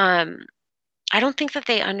 I don't think that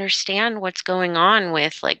they understand what's going on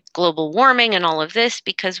with like global warming and all of this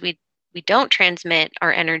because we don't transmit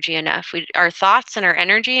our energy enough. Our thoughts and our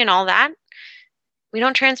energy and all that, we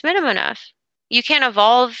don't transmit them enough. You can't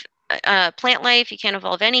evolve plant life, you can't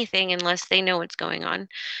evolve anything unless they know what's going on.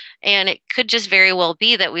 And it could just very well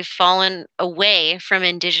be that we've fallen away from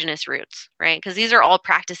indigenous roots, right? Because these are all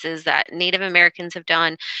practices that Native Americans have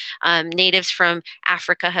done, natives from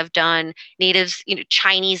Africa have done, natives,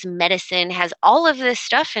 Chinese medicine has all of this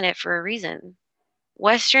stuff in it for a reason.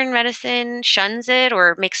 Western medicine shuns it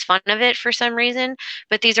or makes fun of it for some reason,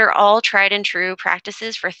 but these are all tried and true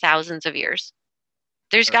practices for thousands of years.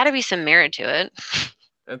 There's Uh, got to be some merit to it.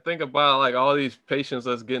 And think about like all these patients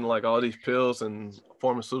that's getting like all these pills and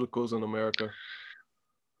pharmaceuticals in America.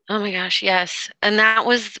 Oh my gosh, yes. And that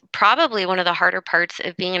was probably one of the harder parts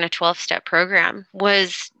of being in a 12-step program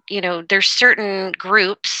was, there's certain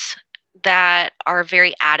groups that are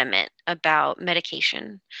very adamant about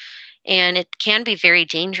medication and it can be very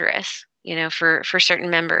dangerous, for certain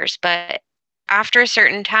members. But after a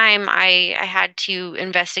certain time, I had to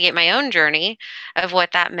investigate my own journey of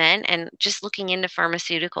what that meant. And just looking into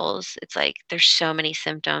pharmaceuticals, it's like there's so many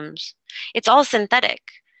symptoms. It's all synthetic.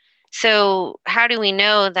 So, how do we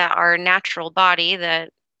know that our natural body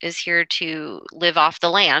that is here to live off the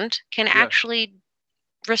land can Yeah. actually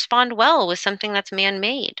respond well with something that's man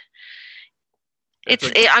made? It's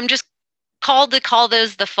a I'm just called to call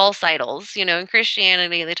those the false idols. In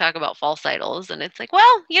Christianity, they talk about false idols, and it's like,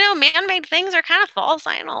 well, man made things are kind of false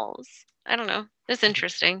idols. I don't know. It's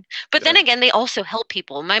interesting. But then yeah. again, they also help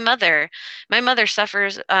people. My mother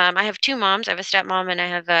suffers. I have two moms. I have a stepmom and I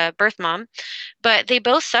have a birth mom, but they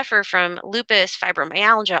both suffer from lupus,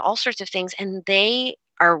 fibromyalgia, all sorts of things, and they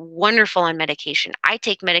are wonderful on medication. I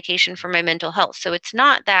take medication for my mental health. So it's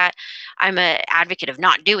not that I'm an advocate of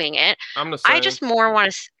not doing it. I'm the I same. just more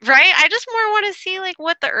want to, right? I just more want to see like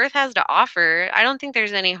what the earth has to offer. I don't think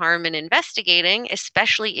there's any harm in investigating,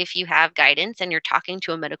 especially if you have guidance and you're talking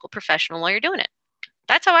to a medical professional while you're doing it.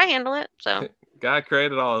 That's how I handle it. So, God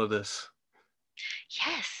created all of this.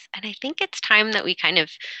 yes. And I think it's time that we kind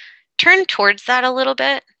of turn towards that a little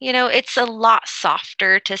bit. It's a lot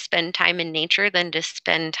softer to spend time in nature than to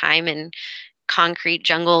spend time in concrete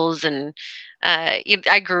jungles. And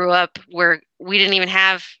I grew up where we didn't even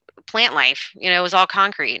have plant life. It was all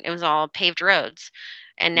concrete, it was all paved roads.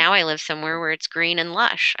 And now I live somewhere where it's green and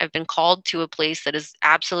lush. I've been called to a place that is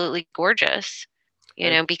absolutely gorgeous,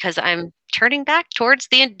 And because I'm turning back towards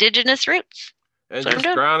the indigenous roots. and That's what I'm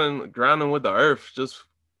just doing. grounding with the earth, just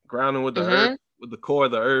grounding with the earth, Hmm. with the core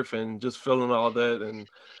of the earth, and just feeling all that and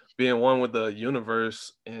being one with the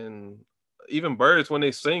universe. And even birds, when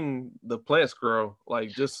they sing, the plants grow. Like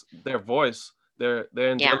just their voice, their Yeah.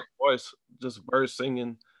 angelic voice, just birds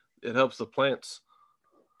singing, it helps the plants.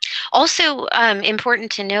 Also,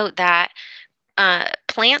 important to note that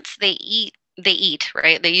plants they eat,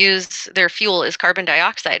 right? They use their fuel is carbon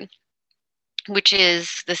dioxide, which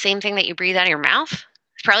is the same thing that you breathe out of your mouth.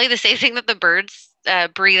 It's probably the same thing that the birds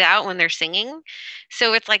breathe out when they're singing.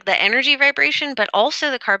 So it's like the energy vibration, but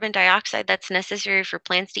also the carbon dioxide that's necessary for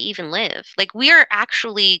plants to even live. Like we are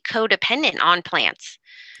actually codependent on plants.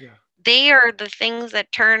 Yeah. They are the things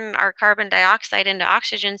that turn our carbon dioxide into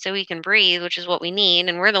oxygen so we can breathe, which is what we need,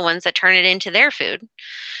 and we're the ones that turn it into their food.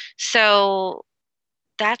 So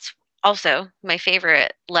that's also my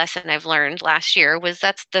favorite lesson I've learned last year was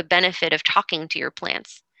that's the benefit of talking to your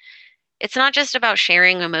plants. It's not just about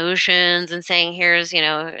sharing emotions and saying, here's,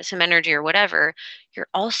 some energy or whatever. You're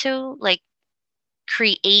also like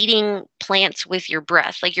creating plants with your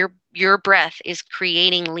breath. Like your breath is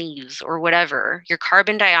creating leaves or whatever. Your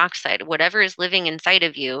carbon dioxide, whatever is living inside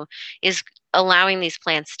of you, is allowing these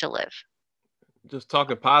plants to live. Just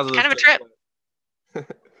talking It's positive kind of a to the trip. plant.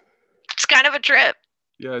 It's kind of a trip.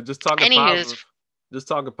 Yeah, just talking Anywho's, positive. Just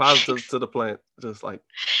talking positive to the plant. Just like,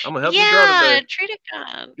 I'm gonna help you grow yeah, today. treat it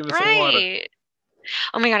God. Give it some water. Right.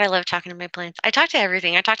 Oh my God, I love talking to my plants. I talk to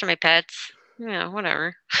everything. I talk to my pets. Yeah,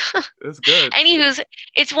 whatever. It's good. Anywho's,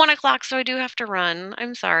 it's 1 o'clock, so I do have to run.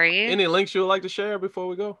 I'm sorry. Any links you would like to share before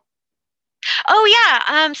we go? Oh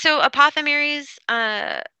yeah. So Apothemary's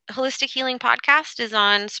Holistic Healing Podcast is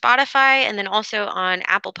on Spotify and then also on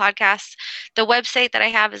Apple Podcasts. The website that I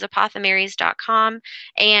have is apothemarys.com.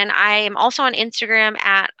 And I am also on Instagram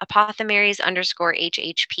at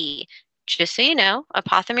apothemarys_HHP. Just so you know,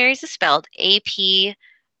 Apothemarys is spelled APOTHEMARY.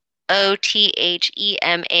 I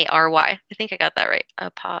think I got that right.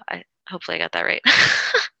 Hopefully I got that right.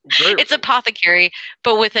 Great. It's apothecary,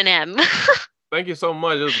 but with an M. Thank you so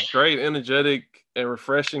much. It was a great, energetic, and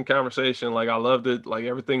refreshing conversation. Like I loved it. Like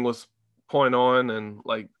everything was point on, and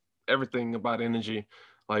like everything about energy.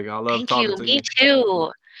 Like I love Thank talking you. to Me you.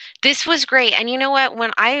 too. This was great. And you know what?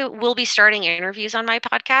 When I will be starting interviews on my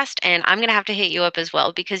podcast, and I'm going to have to hit you up as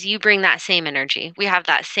well because you bring that same energy. We have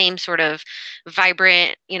that same sort of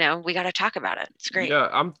vibrant, we got to talk about it. It's great. Yeah,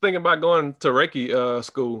 I'm thinking about going to Reiki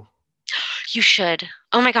school. You should.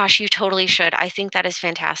 Oh my gosh, you totally should. I think that is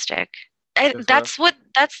fantastic. Yes, sir.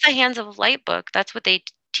 That's the Hands of Light book. That's what they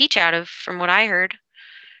teach out of, from what I heard.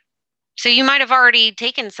 So you might have already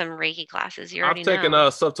taken some Reiki classes. You I've already taken know.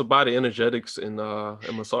 subtle body energetics in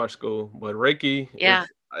massage school, but Reiki Yeah. is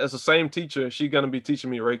it's the same teacher. She's gonna be teaching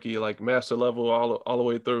me Reiki like master level all the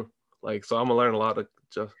way through. Like so, I'm gonna learn a lot of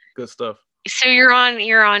just good stuff. So you're on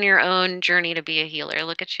your own journey to be a healer.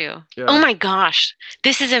 Look at you. Oh Yeah, my gosh.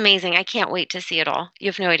 This is amazing. I can't wait to see it all. You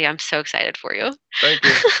have no idea. I'm so excited for you. thank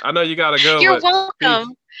you. I know you gotta go, You're but peace.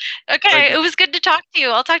 welcome. Thank Okay, you. it was good to talk to you.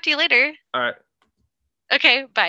 I'll talk to you later. All right. Okay, bye.